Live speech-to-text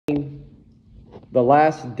the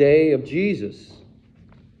last day of Jesus.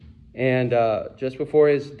 And just before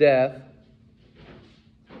his death,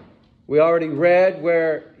 we already read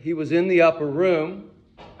where he was in the upper room.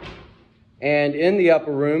 And in the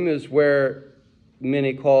upper room is where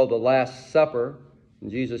many call the Last Supper.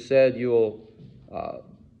 And Jesus said, He will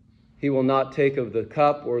not take of the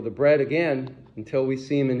cup or the bread again until we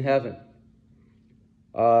see him in heaven.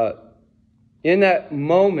 In that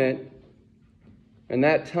moment, in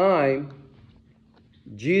that time,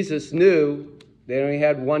 Jesus knew they only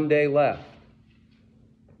had one day left.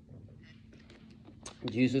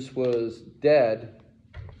 Jesus was dead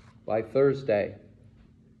by Thursday.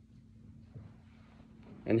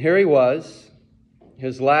 And here he was,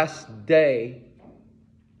 his last day.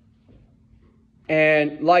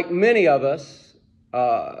 And like many of us,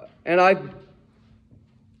 and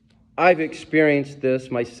I've experienced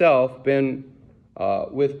this myself, been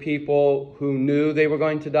with people who knew they were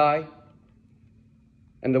going to die,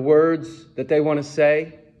 and the words that they want to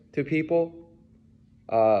say to people,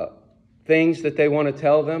 things that they want to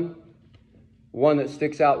tell them. One that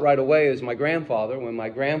sticks out right away is my grandfather. When my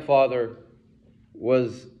grandfather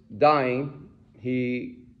was dying,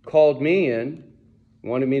 he called me in,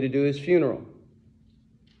 wanted me to do his funeral,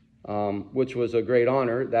 which was a great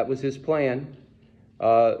honor. That was his plan.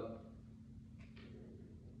 I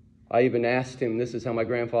even asked him, this is how my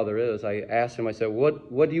grandfather is, I asked him, I said,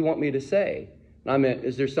 what do you want me to say? And I meant,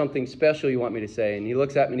 is there something special you want me to say? And he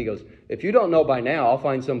looks at me and he goes, if you don't know by now, I'll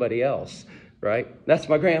find somebody else, right? That's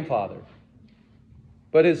my grandfather.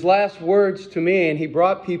 But his last words to me, and he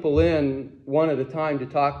brought people in one at a time to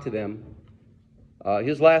talk to them.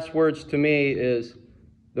 His last words to me is,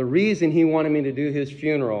 the reason he wanted me to do his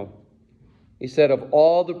funeral, he said, of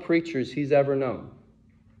all the preachers he's ever known,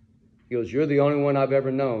 he goes, you're the only one I've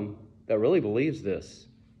ever known that really believes this.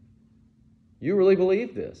 You really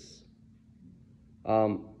believe this.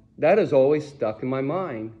 That has always stuck in my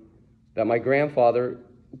mind, that my grandfather,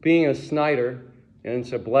 being a Snyder, and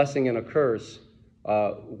it's a blessing and a curse,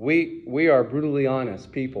 we are brutally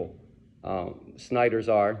honest people. Snyders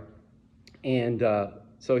are. And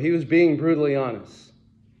so he was being brutally honest.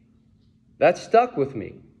 That stuck with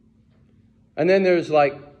me. And then there's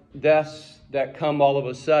like deaths that come all of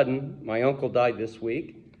a sudden. My uncle died this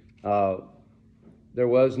week. There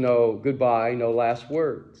was no goodbye, no last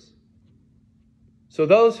words. So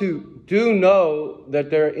those who do know that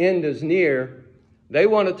their end is near, they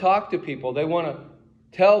want to talk to people. They want to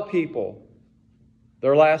tell people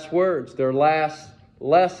their last words, their last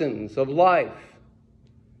lessons of life.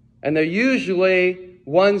 And they're usually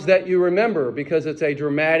ones that you remember because it's a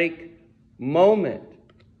dramatic moment.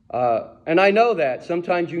 And I know that.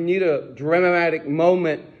 Sometimes you need a dramatic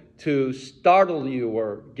moment to startle you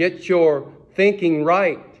or get your thinking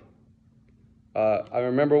right. I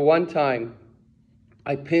remember one time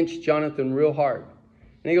I pinched Jonathan real hard.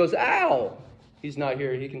 And he goes, ow! He's not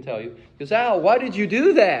here, he can tell you. He goes, ow, why did you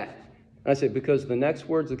do that? And I said, because the next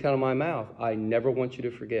words that come out of my mouth, I never want you to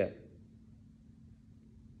forget.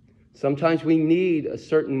 Sometimes we need a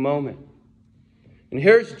certain moment. And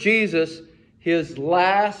here's Jesus, his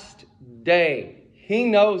last day. He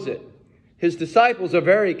knows it. His disciples are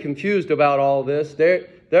very confused about all this.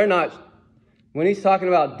 They're not, when he's talking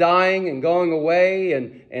about dying and going away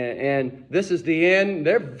and this is the end,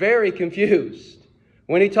 they're very confused.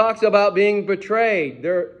 When he talks about being betrayed,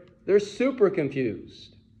 they're super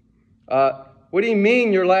confused. What do you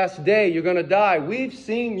mean your last day, you're going to die? We've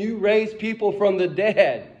seen you raise people from the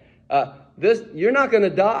dead. You're not going to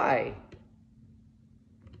die.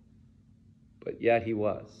 But yet he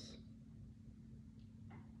was.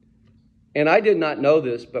 And I did not know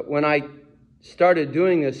this, but when I started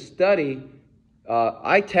doing this study,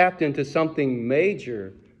 I tapped into something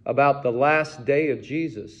major about the last day of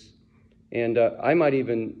Jesus. And I might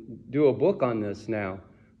even do a book on this now.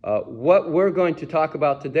 What we're going to talk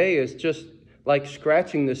about today is just like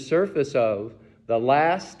scratching the surface of the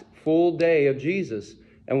last full day of Jesus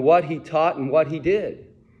and what he taught and what he did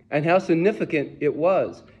and how significant it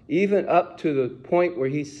was, even up to the point where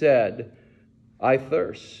he said, I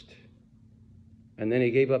thirst. And then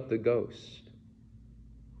he gave up the ghost.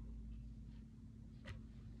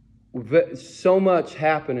 So much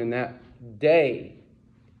happened in that day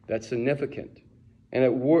that's significant. And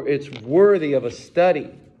it's worthy of a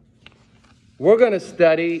study. We're going to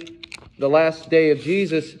study the last day of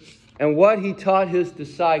Jesus and what he taught his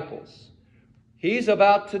disciples. He's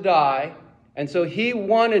about to die, and so he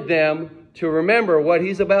wanted them to remember what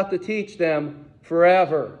he's about to teach them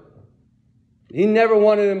forever. He never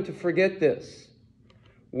wanted them to forget this.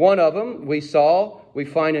 One of them we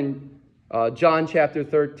find in John chapter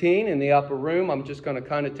 13 in the upper room. I'm just going to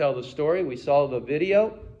kind of tell the story. We saw the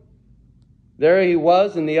video. There he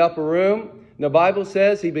was in the upper room. The Bible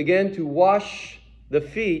says he began to wash the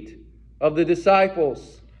feet of the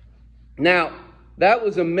disciples. Now, that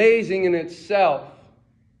was amazing in itself.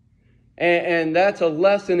 And that's a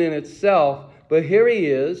lesson in itself. But here he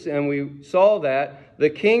is, and we saw that, the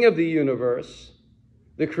King of the universe,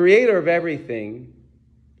 the creator of everything,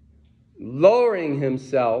 lowering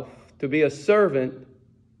himself to be a servant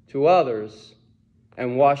to others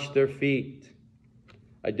and wash their feet.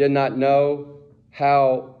 I did not know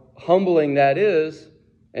how humbling that is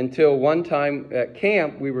until one time at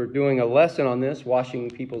camp we were doing a lesson on this, washing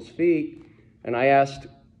people's feet, and I asked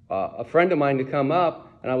a friend of mine to come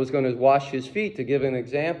up, and I was going to wash his feet to give an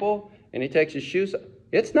example, and he takes his shoes off.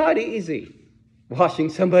 It's not easy washing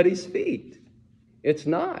somebody's feet. It's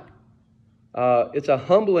not. It's a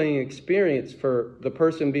humbling experience for the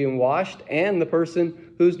person being washed and the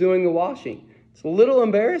person who's doing the washing. It's a little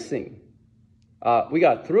embarrassing. We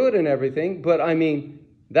got through it and everything, but I mean,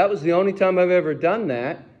 that was the only time I've ever done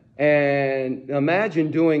that. And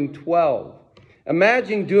imagine doing 12.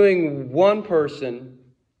 Imagine doing one person,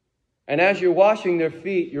 and as you're washing their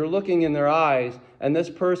feet, you're looking in their eyes, and this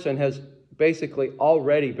person has basically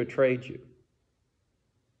already betrayed you.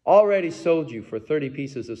 Already sold you for 30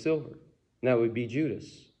 pieces of silver. And that would be Judas.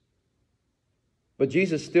 But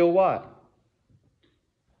Jesus still what?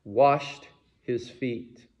 Washed his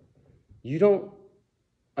feet.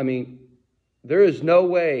 There is no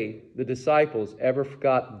way the disciples ever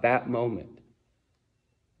forgot that moment.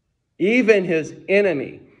 Even his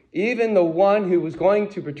enemy, even the one who was going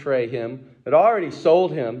to betray him, had already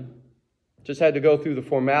sold him, just had to go through the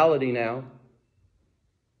formality now.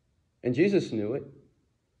 And Jesus knew it.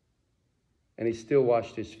 And he still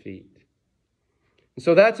washed his feet. And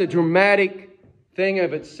so that's a dramatic thing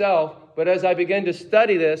of itself. But as I began to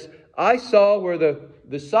study this, I saw where the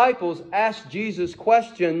disciples asked Jesus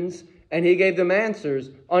questions and he gave them answers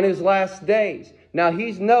on his last days. Now,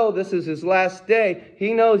 this is his last day.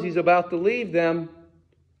 He knows he's about to leave them.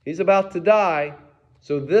 He's about to die.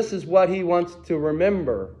 So this is what he wants to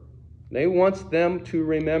remember. He wants them to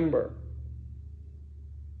remember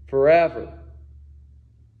forever.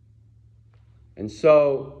 And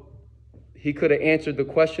so he could have answered the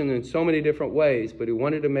question in so many different ways, but he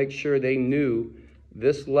wanted to make sure they knew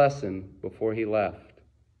this lesson before he left.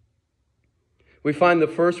 We find the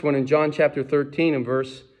first one in John chapter 13 and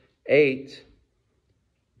verse 8,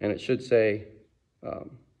 and it should say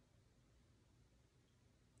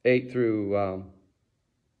 8 through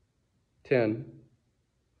 10.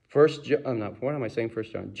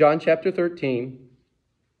 John chapter 13,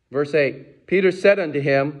 verse 8. Peter said unto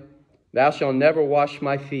him, Thou shalt never wash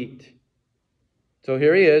my feet. So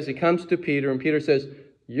here he is. He comes to Peter, and Peter says,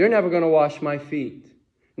 You're never going to wash my feet.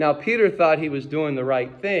 Now, Peter thought he was doing the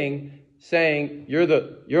right thing, saying,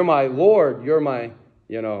 You're my Lord, you're my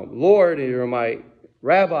Lord, you're my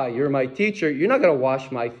Rabbi, you're my teacher. You're not going to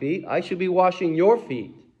wash my feet. I should be washing your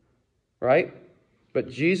feet. Right? But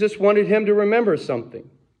Jesus wanted him to remember something.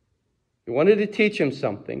 He wanted to teach him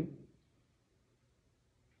something.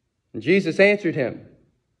 And Jesus answered him,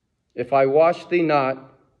 If I wash thee not,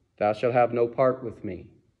 thou shalt have no part with me.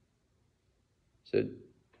 He said,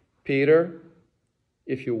 Peter,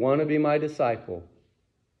 if you want to be my disciple,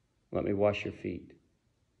 let me wash your feet.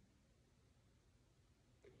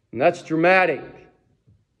 And that's dramatic.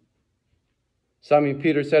 Simon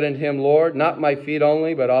Peter said unto him, Lord, not my feet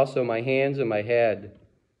only, but also my hands and my head.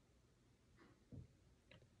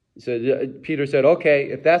 Peter said,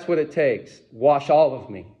 okay, if that's what it takes, wash all of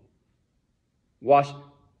me. Wash.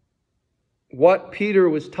 What Peter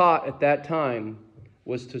was taught at that time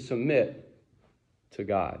was to submit to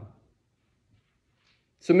God.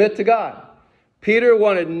 Submit to God. Peter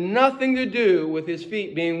wanted nothing to do with his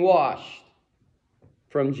feet being washed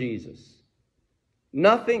from Jesus.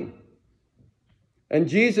 Nothing. And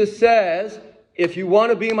Jesus says, if you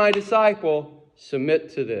want to be my disciple,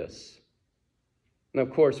 submit to this. And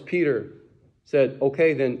of course, Peter said,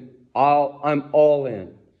 okay, then I'm all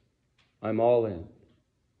in. I'm all in.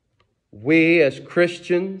 We as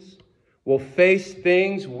Christians will face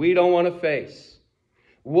things we don't want to face.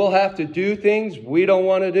 We'll have to do things we don't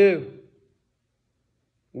want to do.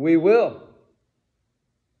 We will.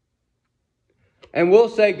 And we'll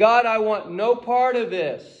say, God, I want no part of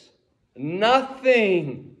this.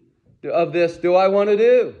 Nothing of this do I want to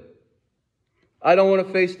do. I don't want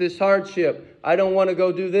to face this hardship. I don't want to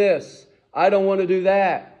go do this. I don't want to do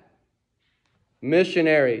that.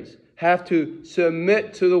 Missionaries have to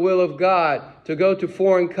submit to the will of God to go to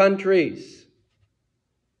foreign countries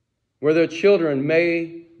where their children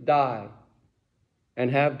may die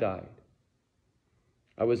and have died.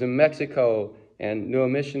 I was in Mexico and knew a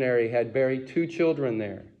missionary had buried 2 children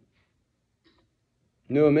there.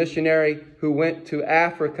 Knew a missionary who went to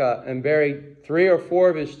Africa and buried 3 or 4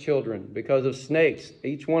 of his children because of snakes,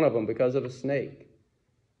 each one of them because of a snake.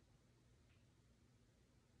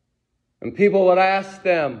 And people would ask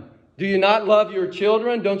them, do you not love your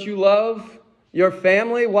children? Don't you love your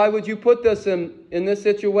family? Why would you put this in this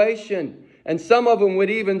situation? And some of them would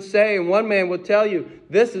even say, and one man would tell you,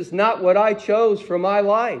 this is not what I chose for my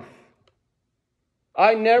life.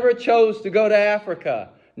 I never chose to go to Africa.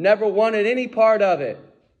 Never wanted any part of it.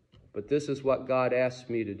 But this is what God asked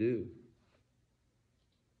me to do.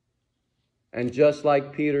 And just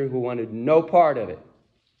like Peter, who wanted no part of it,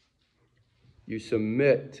 you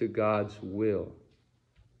submit to God's will.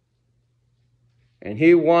 And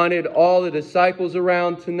he wanted all the disciples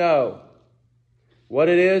around to know what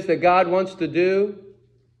it is that God wants to do.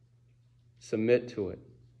 Submit to it,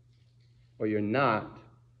 or you're not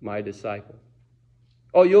my disciple.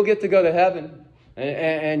 Oh, you'll get to go to heaven,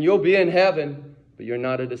 and you'll be in heaven, but you're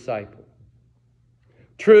not a disciple.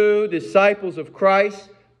 True disciples of Christ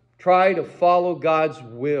try to follow God's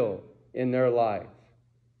will in their life.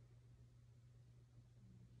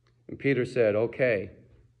 And Peter said, okay,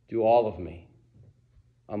 do all of me.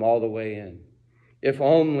 I'm all the way in. If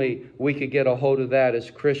only we could get a hold of that as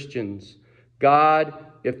Christians. God,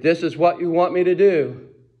 if this is what you want me to do,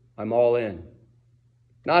 I'm all in.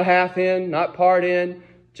 Not half in, not part in,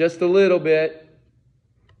 just a little bit.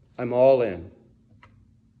 I'm all in.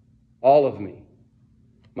 All of me.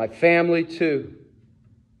 My family too.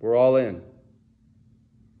 We're all in.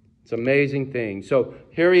 It's an amazing thing. So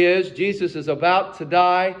here he is. Jesus is about to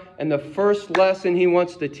die. And the first lesson he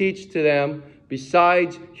wants to teach to them,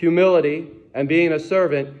 besides humility and being a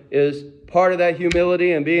servant, is part of that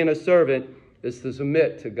humility and being a servant is to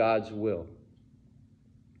submit to God's will.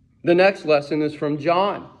 The next lesson is from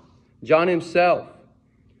John. John himself.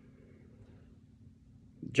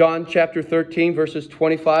 John chapter 13, verses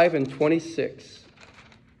 25 and 26.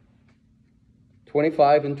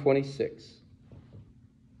 25 and 26.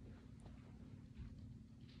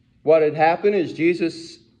 What had happened is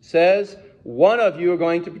Jesus says, one of you are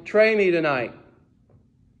going to betray me tonight.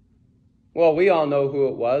 Well, we all know who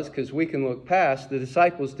it was because we can look past. The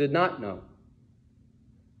disciples did not know.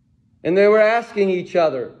 And they were asking each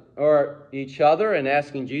other and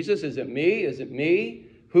asking Jesus, is it me? Is it me?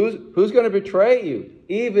 Who's going to betray you?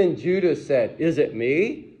 Even Judas said, is it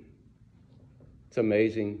me? It's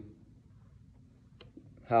amazing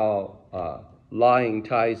how lying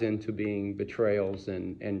ties into being betrayals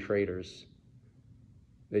and traitors.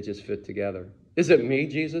 They just fit together. Is it me,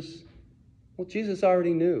 Jesus? Well, Jesus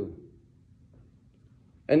already knew.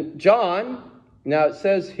 And John, now it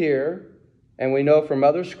says here, and we know from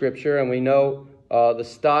other scripture, and we know the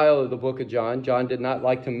style of the book of John. John did not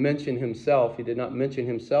like to mention himself. He did not mention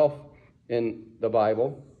himself in the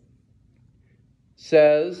Bible.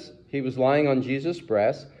 Says he was lying on Jesus'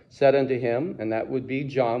 breast, said unto him, and that would be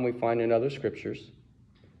John, we find in other scriptures,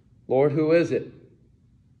 Lord, who is it?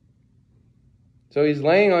 So he's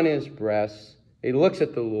laying on his breast. He looks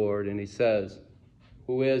at the Lord and he says,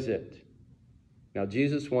 who is it? Now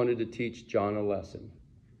Jesus wanted to teach John a lesson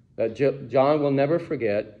that John will never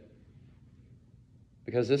forget,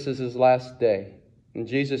 because this is his last day. And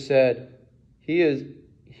Jesus said, He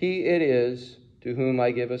it is to whom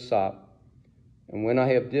I give a sop. And when I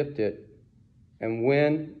have dipped it, and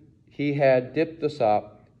when he had dipped the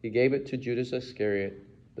sop, he gave it to Judas Iscariot,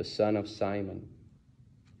 the son of Simon.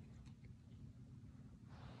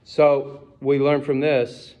 So we learn from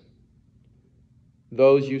this,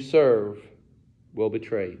 those you serve will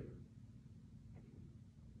betray you.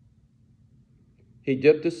 He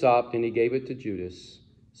dipped the sop and he gave it to Judas,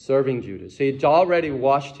 serving Judas. He had already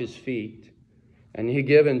washed his feet, and he had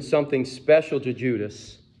given something special to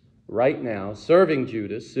Judas right now, serving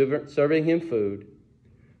Judas, serving him food.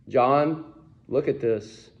 John, look at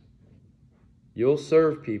this. You'll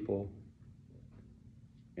serve people,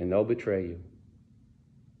 and they'll betray you.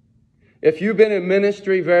 If you've been in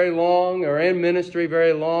ministry very long, or in ministry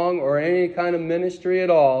very long, or any kind of ministry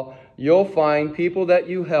at all, you'll find people that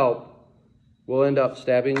you help will end up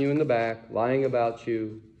stabbing you in the back, lying about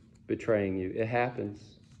you, betraying you. It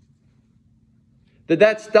happens. Did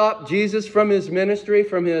that stop Jesus from his ministry,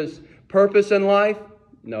 from his purpose in life?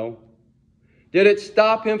 No. Did it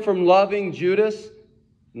stop him from loving Judas?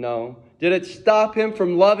 No. Did it stop him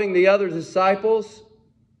from loving the other disciples?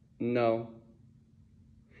 No.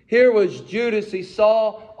 Here was Judas. He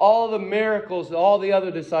saw all the miracles that all the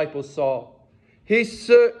other disciples saw.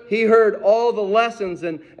 He heard all the lessons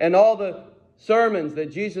and all the sermons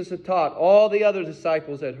that Jesus had taught, all the other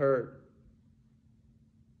disciples had heard.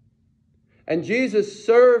 And Jesus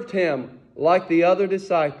served him like the other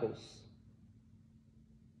disciples.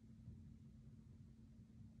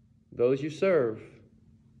 Those you serve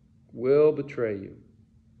will betray you.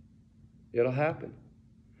 It'll happen.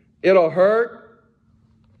 It'll hurt.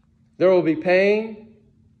 There will be pain.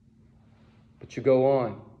 But you go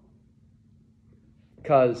on.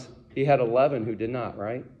 Because he had 11 who did not,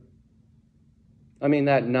 right? I mean,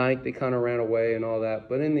 that night they kind of ran away and all that.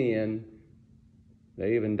 But in the end,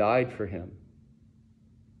 they even died for him.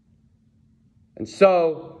 And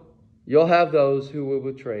so, you'll have those who will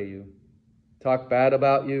betray you, talk bad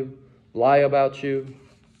about you, lie about you,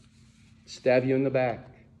 stab you in the back.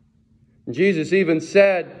 And Jesus even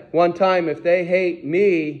said one time, if they hate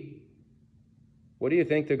me, what do you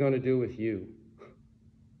think they're going to do with you?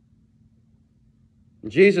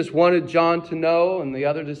 And Jesus wanted John to know, and the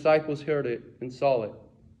other disciples heard it and saw it.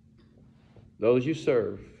 Those you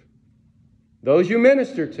serve, those you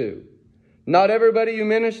minister to. Not everybody you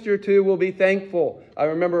minister to will be thankful. I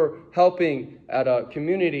remember helping at a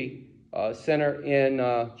community center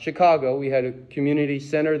in Chicago. We had a community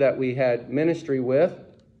center that we had ministry with.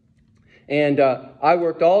 And I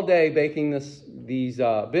worked all day baking these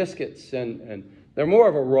biscuits. And they're more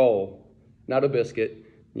of a roll, not a biscuit.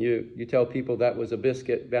 You tell people that was a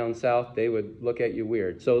biscuit down south, they would look at you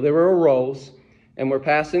weird. So there were rolls, and we're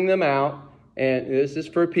passing them out. And this is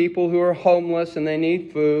for people who are homeless and they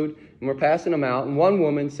need food. And we're passing them out. And one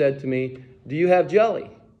woman said to me, "Do you have jelly?"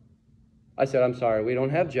 I said, "I'm sorry, we don't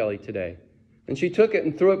have jelly today." And she took it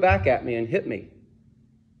and threw it back at me and hit me.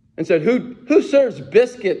 And said, who serves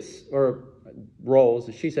biscuits or rolls?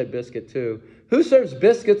 She said biscuit too. Who serves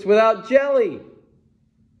biscuits without jelly?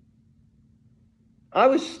 I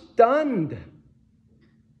was stunned.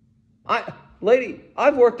 Lady,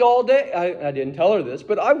 I've worked all day. I didn't tell her this,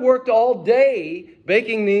 but I've worked all day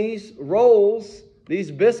baking these rolls,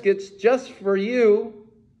 these biscuits, just for you.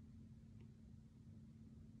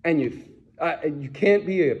 And you can't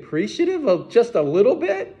be appreciative of just a little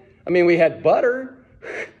bit? I mean, we had butter,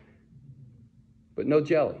 but no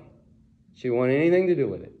jelly. She didn't want anything to do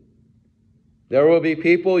with it. There will be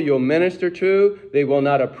people you'll minister to. They will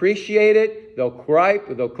not appreciate it. They'll gripe.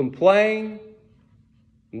 They'll complain.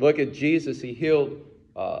 Look at Jesus. He healed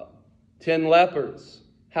 10 lepers.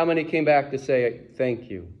 How many came back to say thank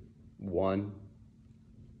you? 1.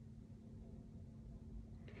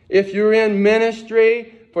 If you're in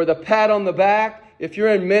ministry for the pat on the back, if you're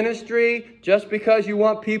in ministry just because you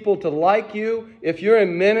want people to like you, if you're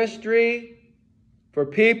in ministry for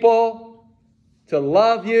people to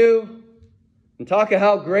love you and talk about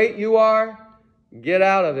how great you are, get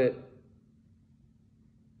out of it,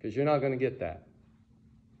 because you're not going to get that.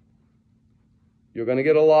 You're going to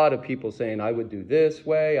get a lot of people saying, I would do this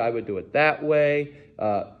way, I would do it that way.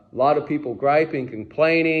 A lot of people griping,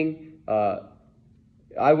 complaining.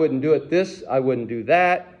 I wouldn't do it this, I wouldn't do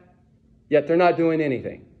that. Yet they're not doing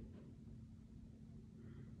anything.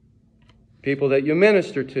 People that you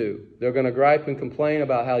minister to, they're going to gripe and complain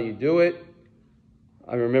about how you do it.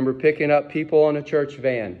 I remember picking up people on a church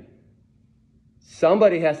van.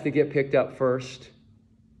 Somebody has to get picked up first,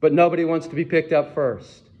 but nobody wants to be picked up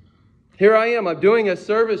first. Here I am. I'm doing a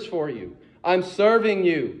service for you. I'm serving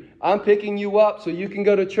you. I'm picking you up so you can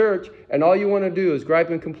go to church, and all you want to do is gripe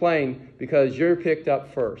and complain because you're picked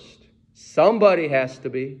up first. Somebody has to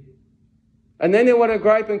be. And then they want to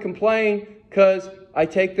gripe and complain because I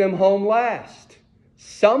take them home last.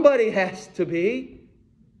 Somebody has to be.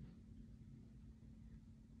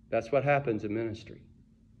 That's what happens in ministry.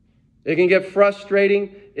 It can get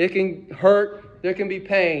frustrating. It can hurt. There can be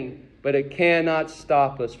pain. But it cannot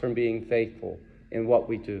stop us from being faithful in what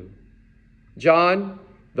we do. John,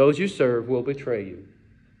 those you serve will betray you.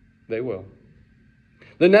 They will.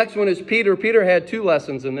 The next one is Peter. Peter had 2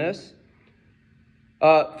 lessons in this.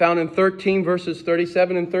 Found in 13 verses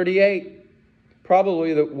 37 and 38.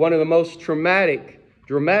 Probably one of the most dramatic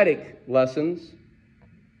lessons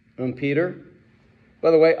on Peter. By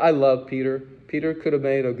the way, I love Peter. Peter could have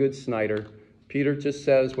made a good Snyder. Peter just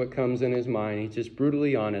says what comes in his mind. He's just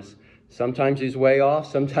brutally honest. Sometimes he's way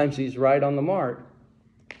off. Sometimes he's right on the mark.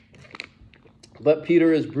 But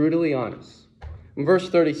Peter is brutally honest. In verse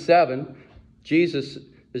 37, Jesus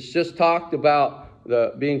has just talked about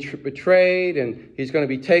being betrayed, and he's going to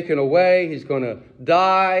be taken away. He's going to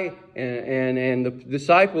die, and the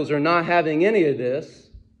disciples are not having any of this.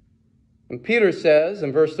 And Peter says,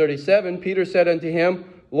 in verse 37, Peter said unto him,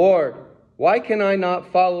 Lord, why can I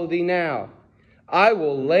not follow thee now? I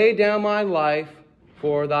will lay down my life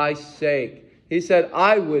for thy sake. He said,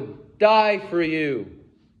 I would die for you.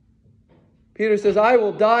 Peter says, I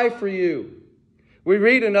will die for you. We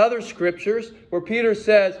read in other scriptures where Peter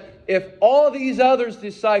says, if all these other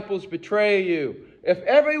disciples betray you, if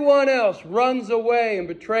everyone else runs away and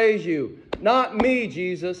betrays you, not me,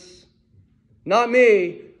 Jesus, not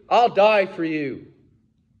me, I'll die for you.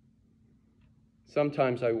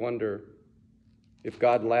 Sometimes I wonder if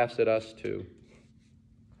God laughs at us too.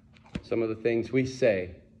 Some of the things we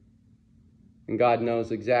say. And God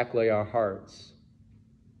knows exactly our hearts.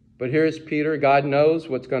 But here's Peter. God knows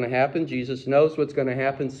what's going to happen. Jesus knows what's going to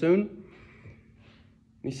happen soon.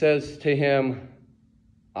 He says to him,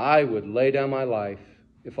 I would lay down my life.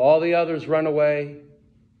 If all the others run away,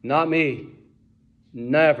 not me.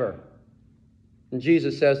 Never. And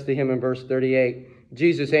Jesus says to him in verse 38,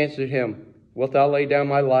 Jesus answered him, wilt thou lay down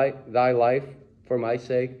thy life for my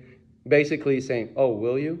sake? Basically he's saying, oh,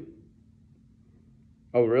 will you?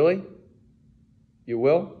 Oh, really? You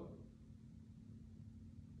will?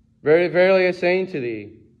 Very verily I say unto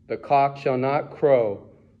thee, the cock shall not crow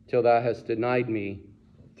till thou hast denied me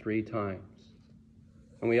 3 times.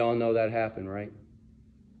 And we all know that happened, right?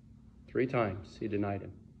 3 times he denied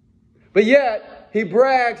him. But yet, he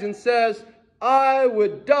brags and says, I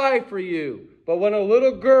would die for you. But when a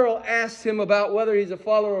little girl asked him about whether he's a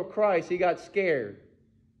follower of Christ, he got scared.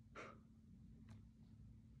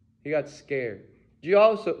 He got scared. Do you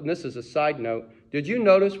also, and this is a side note, did you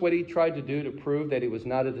notice what he tried to do to prove that he was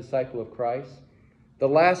not a disciple of Christ? The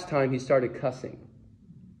last time he started cussing.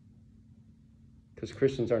 Because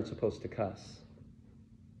Christians aren't supposed to cuss.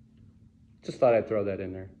 Just thought I'd throw that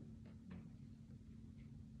in there.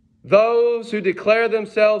 Those who declare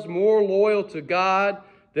themselves more loyal to God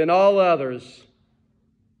than all others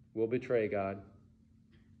will betray God.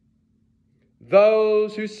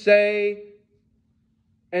 Those who say,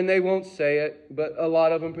 and they won't say it, but a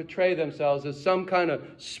lot of them portray themselves as some kind of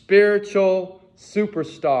spiritual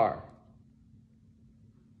superstar.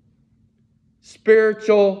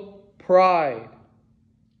 Spiritual pride.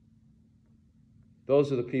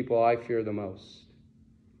 Those are the people I fear the most.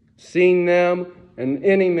 Seeing them in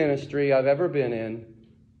any ministry I've ever been in,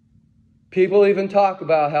 people even talk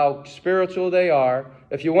about how spiritual they are.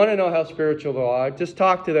 If you want to know how spiritual they are, just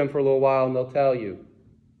talk to them for a little while and they'll tell you.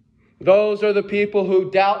 Those are the people who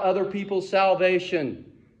doubt other people's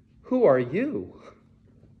salvation. Who are you?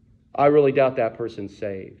 I really doubt that person's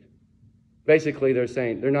saved. Basically, they're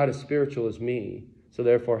saying they're not as spiritual as me, so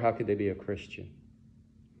therefore, how could they be a Christian?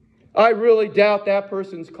 I really doubt that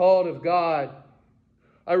person's called of God.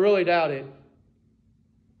 I really doubt it.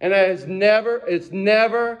 And it's never,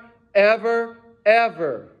 ever,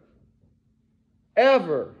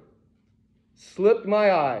 ever slipped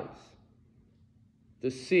my eyes to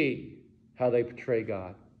see how they portray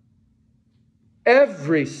God.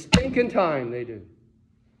 Every stinking time they do.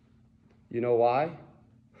 You know why?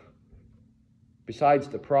 Besides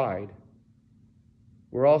the pride,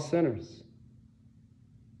 we're all sinners.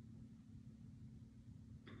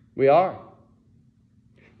 We are.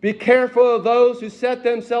 Be careful of those who set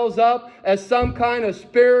themselves up as some kind of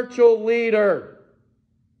spiritual leader.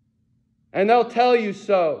 And they'll tell you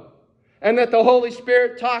so. And that the Holy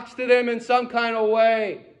Spirit talks to them in some kind of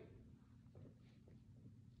way.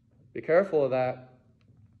 Be careful of that.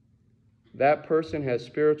 That person has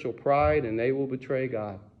spiritual pride and they will betray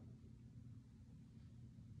God.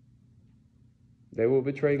 They will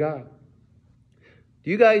betray God. Do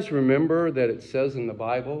you guys remember that it says in the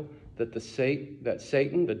Bible that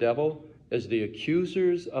Satan, the devil, is the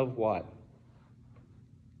accusers of what?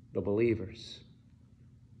 The believers.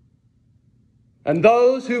 And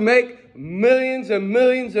those who make millions and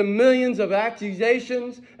millions and millions of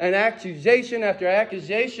accusations and accusation after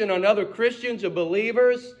accusation on other Christians or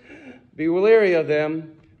believers, be wary of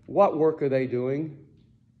them. What work are they doing?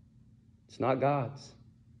 It's not God's.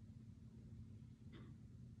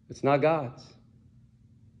 It's not God's.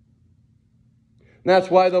 And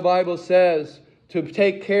that's why the Bible says to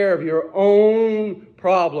take care of your own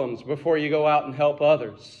problems before you go out and help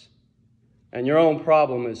others. And your own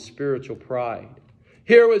problem is spiritual pride.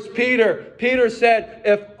 Here was Peter. Peter said,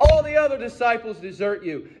 if all the other disciples desert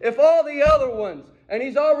you, if all the other ones, and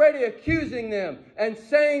he's already accusing them and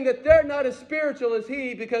saying that they're not as spiritual as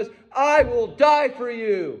he because I will die for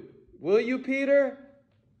you. Will you, Peter?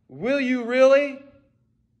 Will you really?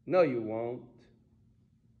 No, you won't.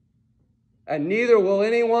 And neither will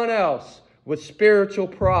anyone else with spiritual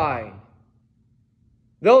pride.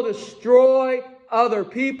 They'll destroy other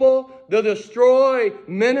people. They'll destroy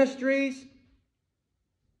ministries.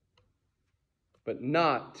 But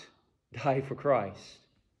not die for Christ.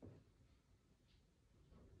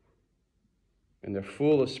 And they're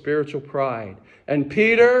full of spiritual pride. And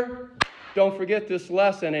Peter, don't forget this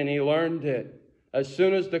lesson, and he learned it. As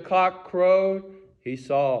soon as the cock crowed, he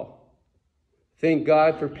saw. Thank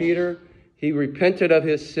God for Peter. He repented of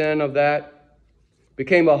his sin of that,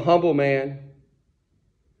 became a humble man,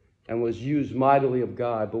 and was used mightily of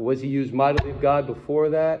God. But was he used mightily of God before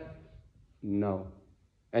that? No.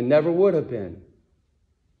 And never would have been,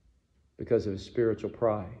 because of his spiritual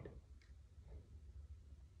pride.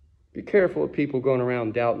 Be careful of people going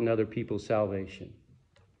around doubting other people's salvation.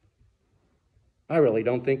 I really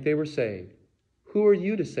don't think they were saved. Who are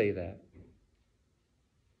you to say that?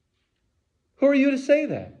 Who are you to say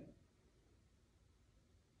that?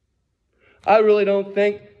 I really don't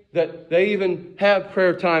think that they even have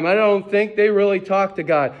prayer time. I don't think they really talk to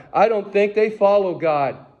God. I don't think they follow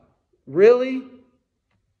God. Really?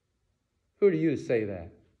 Who are you to say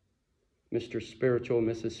that? Mr. Spiritual,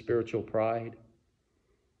 Mrs. Spiritual Pride?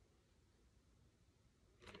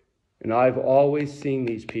 And I've always seen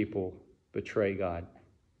these people betray God.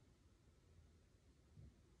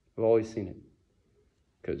 I've always seen it.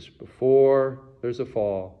 Because before there's a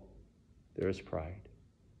fall, there's pride.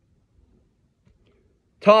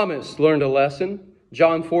 Thomas learned a lesson.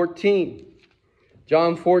 John 14.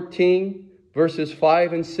 John 14, verses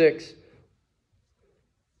 5 and 6.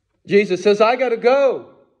 Jesus says, I got to go.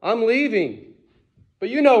 I'm leaving. But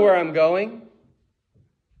you know where I'm going.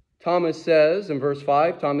 Thomas says, in verse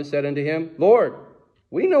 5, Thomas said unto him, Lord,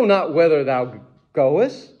 we know not whither thou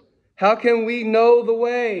goest. How can we know the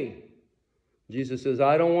way? Jesus says,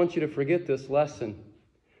 I don't want you to forget this lesson.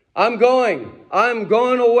 I'm going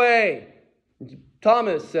away.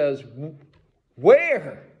 Thomas says,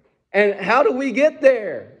 where? And how do we get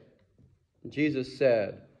there? Jesus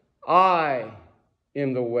said, I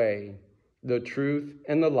am the way, the truth,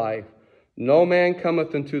 and the life. No man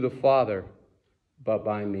cometh unto the Father but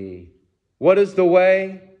by me. What is the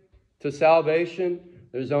way to salvation?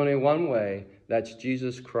 There's only one way. That's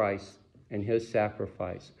Jesus Christ and his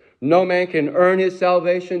sacrifice. No man can earn his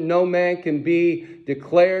salvation. No man can be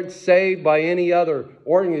declared saved by any other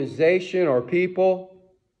organization or people.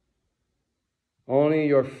 Only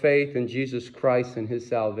your faith in Jesus Christ and his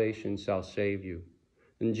salvation shall save you.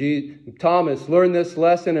 And Thomas, learn this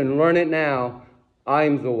lesson and learn it now.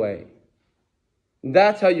 I'm the way.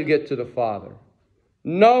 That's how you get to the Father.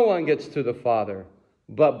 No one gets to the Father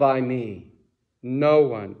but by me. No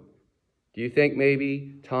one. Do you think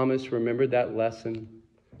maybe Thomas remembered that lesson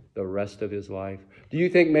the rest of his life? Do you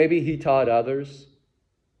think maybe he taught others?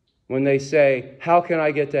 When they say, how can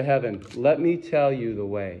I get to heaven? Let me tell you the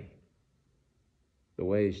way. The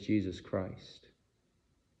way is Jesus Christ.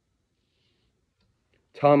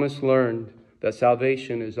 Thomas learned that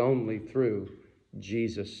salvation is only through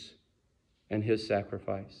Jesus and his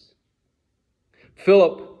sacrifice.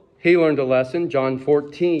 Philip, he learned a lesson, John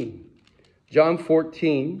 14. John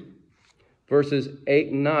 14, verses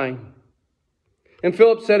 8 and 9. And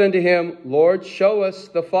Philip said unto him, Lord, show us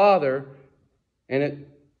the Father, and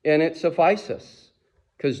it suffices.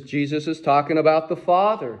 Because Jesus is talking about the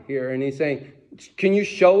Father here, and he's saying, can you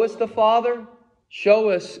show us the Father? Show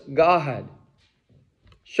us God.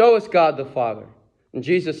 Show us God the Father. And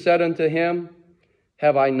Jesus said unto him,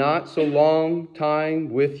 have I not so long time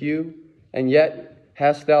with you, and yet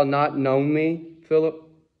hast thou not known me, Philip?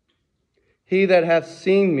 He that hath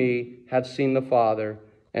seen me hath seen the Father.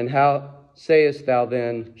 And how sayest thou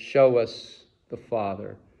then, show us the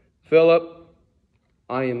Father? Philip,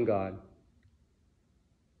 I am God.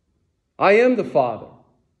 I am the Father.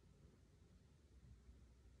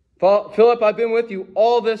 Philip, I've been with you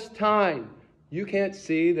all this time. You can't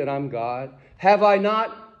see that I'm God? Have I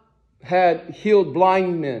not had healed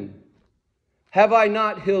blind men? Have I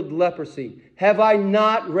not healed leprosy? Have I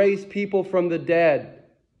not raised people from the dead?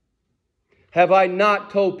 Have I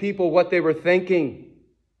not told people what they were thinking?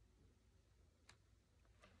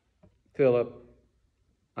 Philip,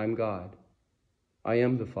 I'm God. I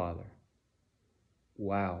am the Father.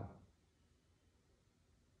 Wow.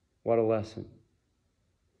 What a lesson.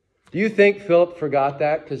 Do you think Philip forgot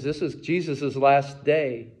that? Because this is Jesus' last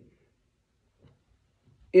day.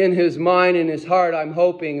 In his mind, in his heart, I'm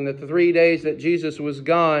hoping that the 3 days that Jesus was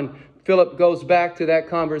gone, Philip goes back to that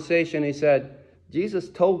conversation. He said, Jesus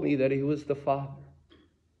told me that he was the Father.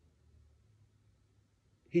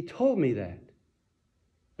 He told me that.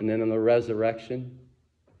 And then in the resurrection,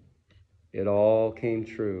 it all came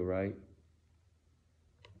true, right?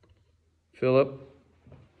 Philip,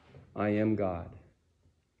 I am God.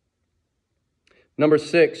 Number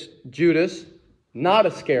 6, Judas, not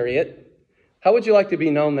Iscariot. How would you like to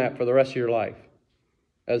be known that for the rest of your life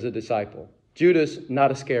as a disciple? Judas,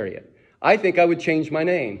 not Iscariot. I think I would change my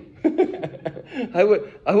name. I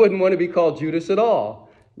wouldn't want to be called Judas at all.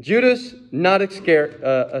 Judas, not Iscariot,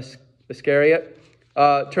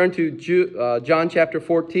 turn to John chapter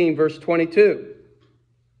 14, verse 22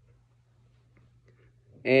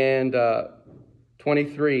 and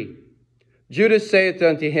 23. Judas saith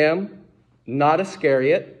unto him, not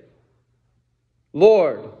Iscariot,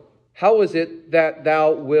 Lord, how is it that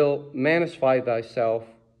thou wilt manifest thyself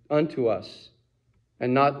unto us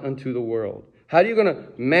and not unto the world? How are you going to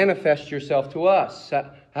manifest yourself to us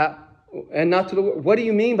and not to the world? What do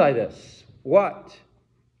you mean by this? What?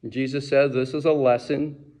 Jesus says this is a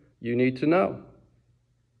lesson you need to know.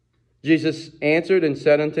 Jesus answered and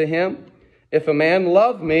said unto him, if a man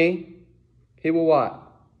love me, he will what?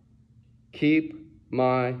 Keep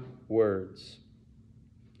my words.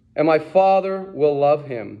 And my Father will love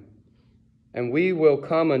him, and we will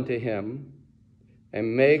come unto him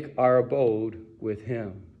and make our abode with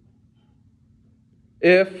him.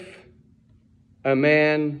 If a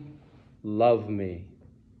man love me.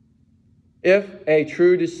 If a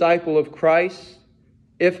true disciple of Christ,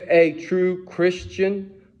 if a true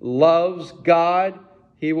Christian loves God,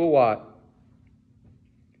 he will what?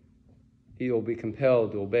 He will be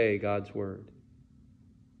compelled to obey God's word.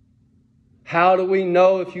 How do we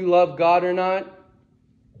know if you love God or not?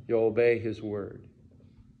 You'll obey his word.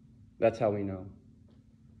 That's how we know.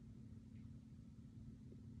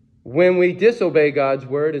 When we disobey God's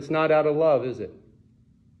word, it's not out of love, is it?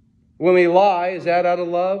 When we lie, is that out of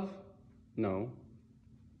love? No.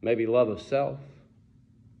 Maybe love of self,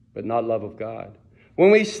 but not love of God.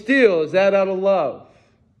 When we steal, is that out of love?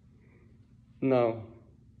 No.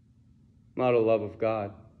 Not a love of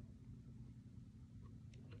God.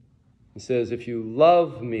 It says, if you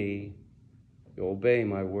love me, you'll obey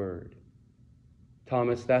my word.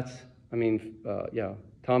 Thomas, Thomas.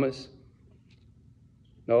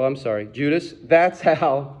 No, I'm sorry. Judas, that's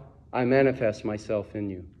how I manifest myself in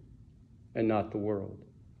you and not the world.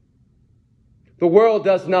 The world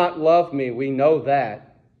does not love me. We know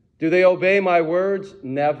that. Do they obey my words?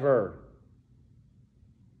 Never.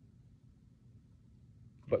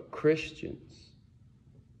 But Christians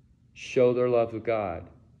show their love of God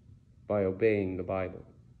by obeying the Bible.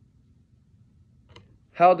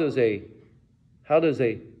 How does a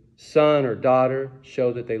son or daughter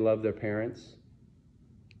show that they love their parents?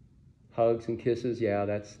 Hugs and kisses, yeah,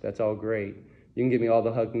 that's all great. You can give me all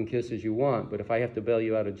the hugs and kisses you want, but if I have to bail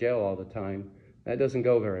you out of jail all the time, that doesn't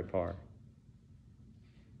go very far.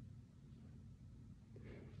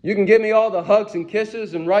 You can give me all the hugs and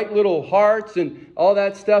kisses and write little hearts and all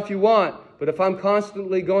that stuff you want, but if I'm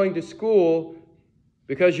constantly going to school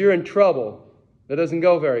because you're in trouble, that doesn't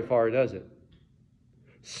go very far, does it?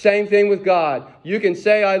 Same thing with God. You can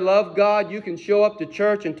say, I love God. You can show up to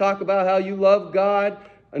church and talk about how you love God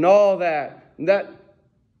and all that. And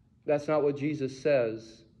that's not what Jesus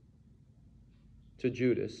says to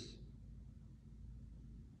Judas.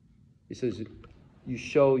 He says, you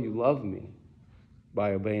show you love me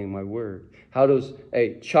by obeying my word. How does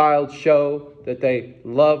a child show that they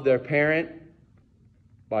love their parent?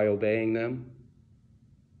 By obeying them.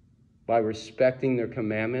 By respecting their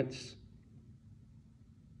commandments.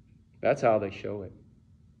 That's how they show it.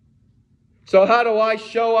 So how do I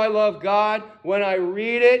show I love God? When I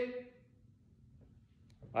read it,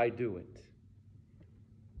 I do it.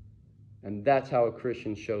 And that's how a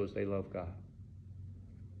Christian shows they love God.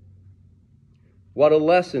 What a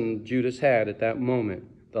lesson Judas had at that moment,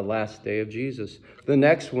 the last day of Jesus. The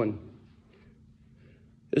next one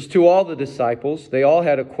is to all the disciples. They all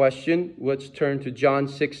had a question. Let's turn to John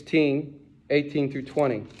 16, 18 through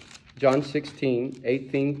 20. John 16,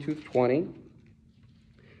 18 through 20.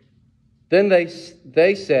 Then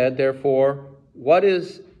they said, therefore, what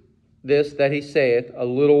is this that he saith, a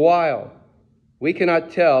little while? We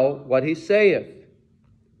cannot tell what he saith.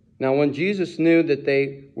 Now when Jesus knew that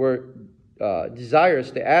they were desirous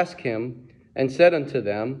to ask him, and said unto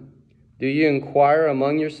them, do you inquire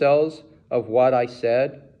among yourselves of what I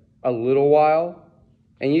said, a little while,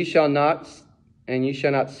 and you shall not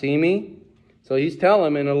see me? So he's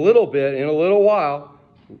telling them in a little bit, in a little while,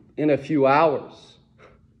 in a few hours,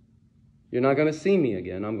 you're not going to see me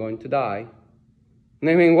again. I'm going to die. And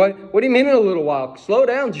they mean, what do you mean in a little while? Slow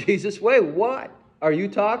down, Jesus. Wait, what are you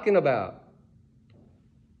talking about?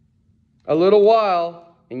 A little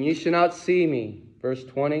while, and ye shall not see me. Verse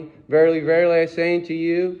 20, verily, verily, I say unto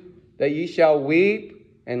you, that ye shall weep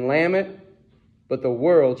and lament, but the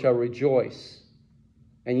world shall rejoice.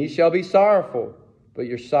 And ye shall be sorrowful, but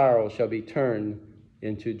your sorrow shall be turned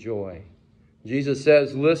into joy. Jesus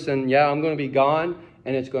says, listen, yeah, I'm going to be gone,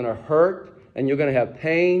 and it's going to hurt, and you're going to have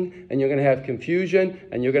pain, and you're going to have confusion,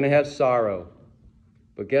 and you're going to have sorrow.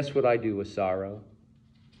 But guess what I do with sorrow?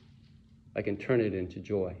 I can turn it into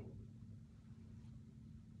joy.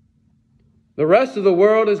 The rest of the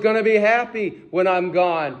world is going to be happy when I'm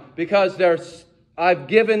gone because I've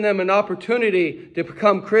given them an opportunity to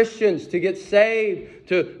become Christians, to get saved,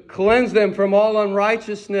 to cleanse them from all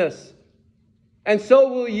unrighteousness. And so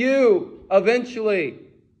will you eventually.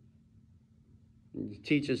 He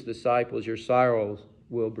teaches disciples, your sorrows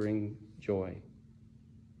will bring joy.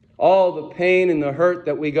 All the pain and the hurt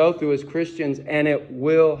that we go through as Christians, and it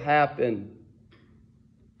will happen.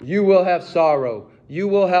 You will have sorrow. You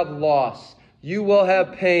will have loss. You will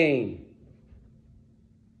have pain.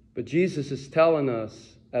 But Jesus is telling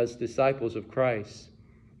us, as disciples of Christ,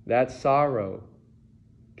 that sorrow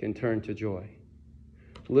can turn to joy.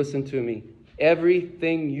 Listen to me.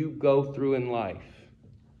 Everything you go through in life,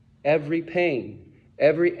 every pain,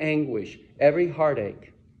 every anguish, every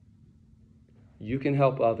heartache, you can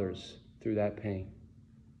help others through that pain.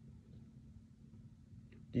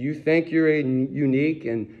 Do you think you're unique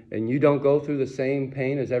and you don't go through the same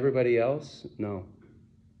pain as everybody else? No.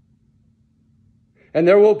 And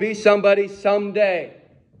there will be somebody someday.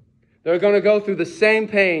 They're going to go through the same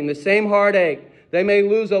pain, the same heartache. They may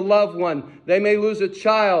lose a loved one. They may lose a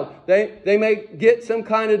child. They may get some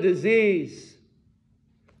kind of disease.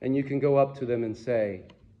 And you can go up to them and say,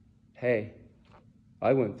 hey,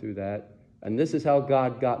 I went through that. And this is how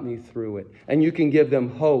God got me through it. And you can give them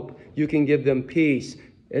hope. You can give them peace.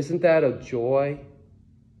 Isn't that a joy?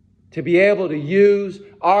 To be able to use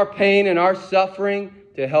our pain and our suffering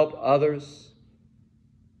to help others.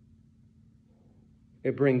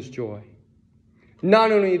 It brings joy.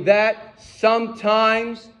 Not only that,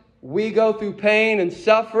 sometimes we go through pain and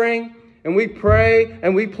suffering and we pray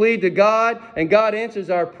and we plead to God and God answers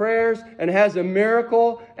our prayers and has a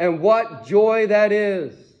miracle, and what joy that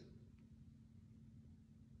is.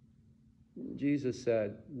 Jesus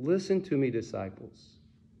said, listen to me, disciples.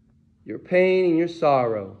 Your pain and your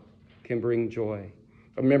sorrow can bring joy.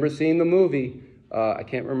 I remember seeing the movie, I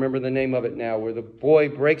can't remember the name of it now, where the boy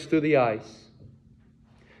breaks through the ice,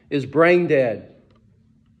 is brain dead.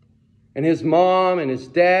 And his mom and his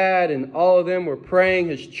dad and all of them were praying.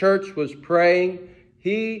 His church was praying.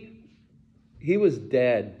 He was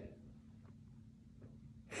dead.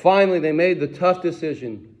 Finally, they made the tough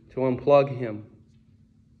decision to unplug him.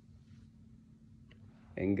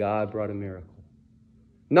 And God brought a miracle.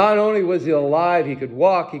 Not only was he alive, he could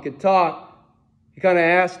walk, he could talk. He kind of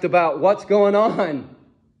asked about what's going on.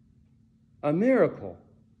 A miracle.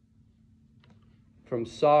 From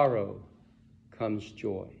sorrow comes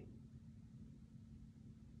joy.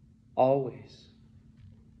 Always.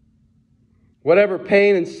 Whatever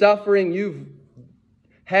pain and suffering you've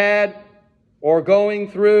had or going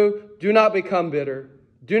through, do not become bitter.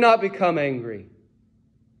 Do not become angry.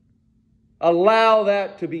 Allow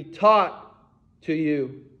that to be taught to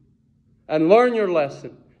you. And learn your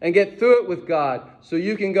lesson. And get through it with God so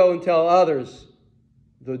you can go and tell others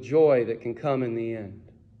the joy that can come in the end.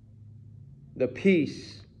 The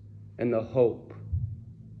peace and the hope.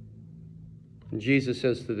 And Jesus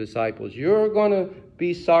says to the disciples, you're going to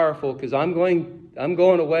be sorrowful because I'm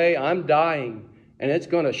going away, I'm dying. And it's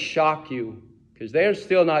going to shock you because they're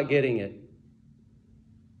still not getting it.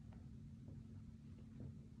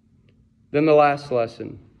 Then the last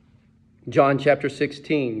lesson, John chapter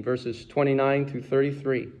 16, verses 29 through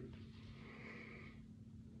 33.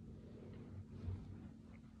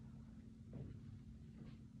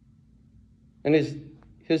 And his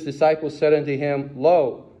disciples said unto him,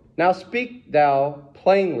 Lo, now speak thou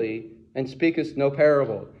plainly, and speakest no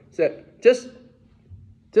parable. He said,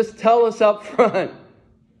 just tell us up front.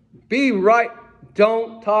 Be right.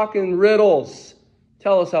 Don't talk in riddles.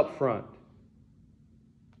 Tell us up front.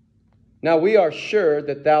 Now we are sure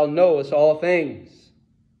that thou knowest all things,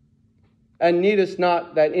 and needest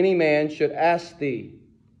not that any man should ask thee.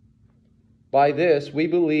 By this we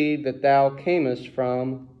believe that thou camest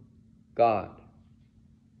from God.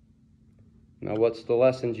 Now what's the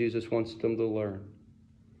lesson Jesus wants them to learn?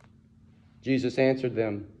 Jesus answered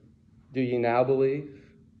them, Do ye now believe?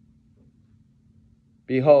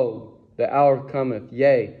 Behold, the hour cometh,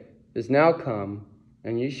 yea, is now come,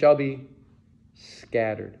 and ye shall be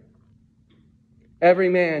scattered, every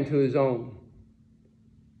man to his own,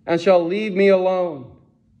 and shall leave me alone.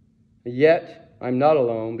 Yet I'm not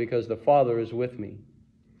alone, because the Father is with me.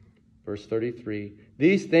 Verse 33,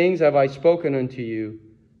 These things have I spoken unto you,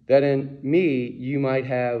 that in me you might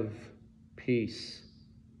have peace.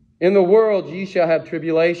 In the world ye shall have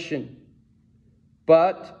tribulation,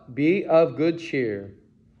 but be of good cheer.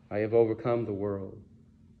 I have overcome the world.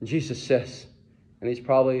 And Jesus says, and he's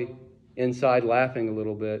probably inside laughing a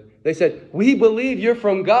little bit. They said, we believe you're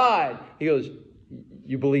from God. He goes,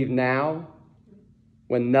 you believe now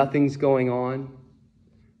when nothing's going on.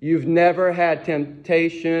 You've never had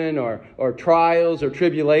temptation or trials or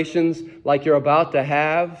tribulations like you're about to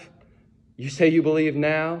have. You say you believe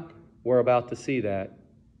now. We're about to see that.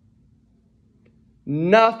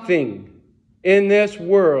 Nothing in this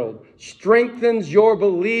world strengthens your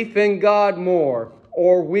belief in God more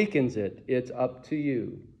or weakens it. It's up to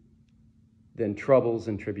you than troubles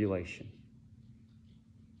and tribulation.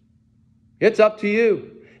 It's up to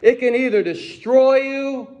you. It can either destroy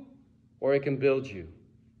you or it can build you.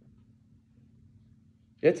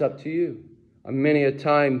 It's up to you. Many a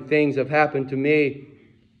time things have happened to me,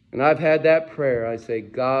 and I've had that prayer. I say,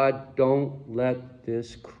 God, don't let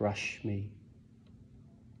this crush me.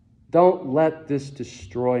 Don't let this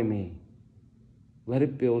destroy me. Let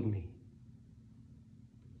it build me.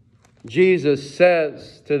 Jesus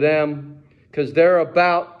says to them, because they're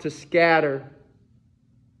about to scatter.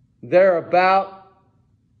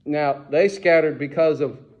 Now, they scattered because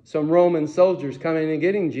of some Roman soldiers coming and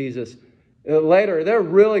getting Jesus. Later, they're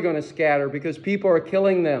really going to scatter because people are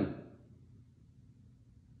killing them.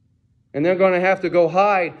 And they're going to have to go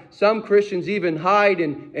hide. Some Christians even hide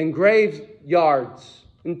in graveyards,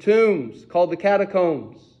 in tombs called the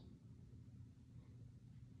catacombs.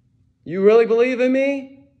 You really believe in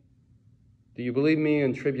me? Do you believe me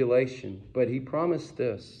in tribulation? But he promised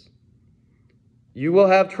this. You will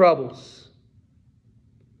have troubles.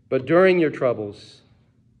 But during your troubles,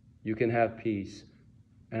 you can have peace.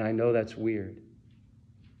 And I know that's weird.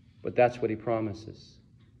 But that's what he promises.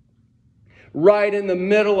 Right in the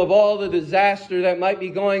middle of all the disaster that might be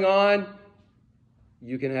going on,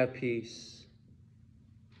 you can have peace.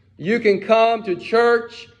 You can come to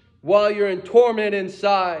church while you're in torment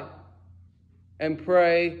inside and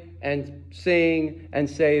pray and sing and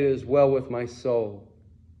say, it is well with my soul.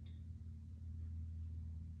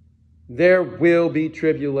 There will be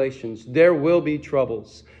tribulations. There will be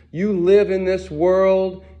troubles. You live in this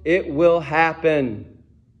world, it will happen.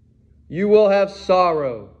 You will have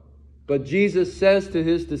sorrow. But Jesus says to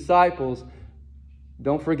his disciples,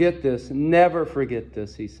 don't forget this. Never forget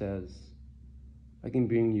this, he says. I can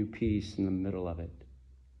bring you peace in the middle of it.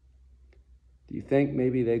 Do you think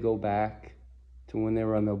maybe they go back to when they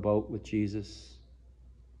were on the boat with Jesus?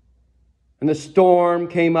 And the storm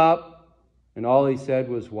came up, and all he said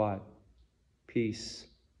was what? Peace,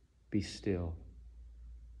 be still.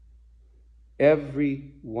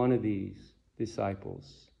 Every one of these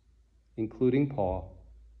disciples, including Paul,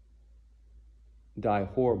 die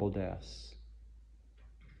horrible deaths.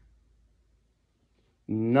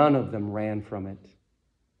 None of them ran from it.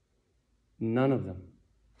 None of them.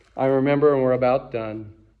 I remember, and we're about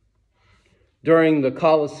done, during the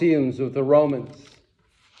Colosseums of the Romans,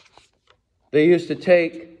 they used to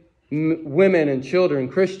take women and children,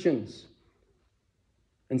 Christians,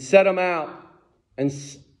 and set them out and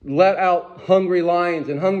let out hungry lions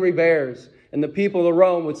and hungry bears. And the people of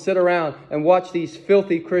Rome would sit around and watch these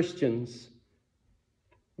filthy Christians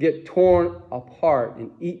get torn apart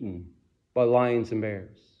and eaten by lions and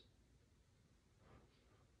bears.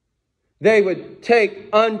 They would take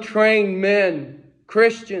untrained men,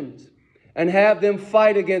 Christians, and have them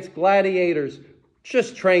fight against gladiators,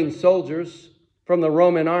 just trained soldiers from the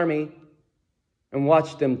Roman army, and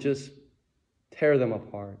watch them just tear them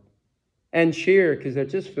apart and cheer because they're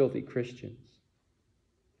just filthy Christians.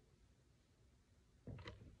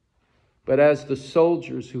 But as the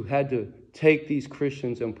soldiers who had to take these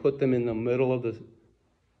Christians and put them in the middle of the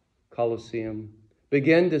Colosseum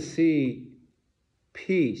began to see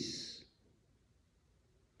peace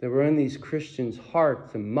that were in these Christians'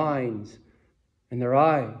 hearts and minds and their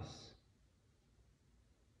eyes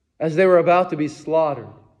as they were about to be slaughtered,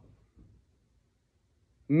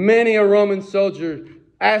 many a Roman soldier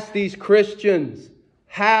asked these Christians,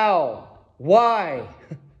 how? Why?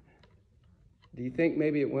 Do you think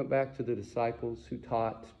maybe it went back to the disciples who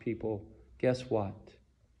taught people, guess what?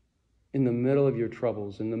 In the middle of your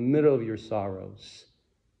troubles, in the middle of your sorrows,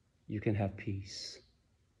 you can have peace.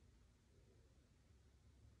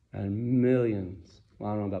 And millions,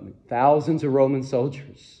 well, I don't know about thousands of Roman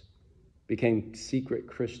soldiers became secret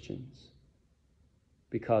Christians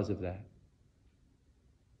because of that.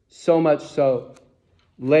 So much so,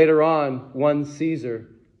 later on, one Caesar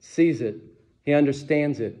sees it, he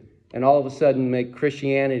understands it, and all of a sudden make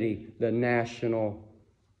Christianity the national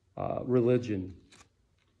religion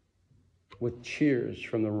with cheers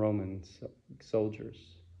from the Roman soldiers.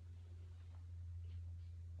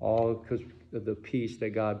 All because of the peace that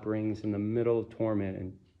God brings in the middle of torment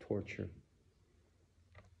and torture.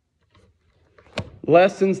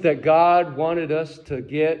 Lessons that God wanted us to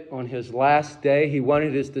get on His last day. He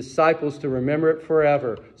wanted His disciples to remember it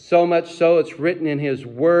forever. So much so it's written in His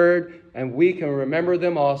Word, and we can remember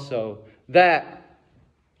them also. That,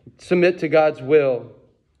 submit to God's will.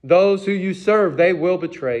 Those who you serve, they will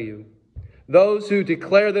betray you. Those who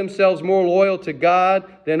declare themselves more loyal to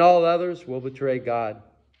God than all others will betray God.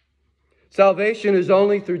 Salvation is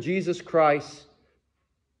only through Jesus Christ.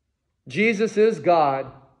 Jesus is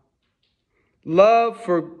God. Love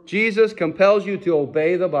for Jesus compels you to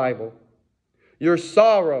obey the Bible. Your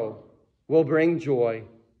sorrow will bring joy,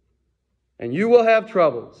 and you will have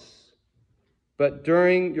troubles. But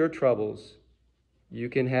during your troubles, you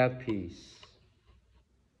can have peace.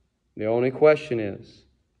 The only question is,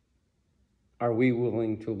 are we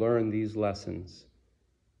willing to learn these lessons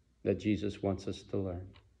that Jesus wants us to learn?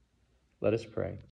 Let us pray.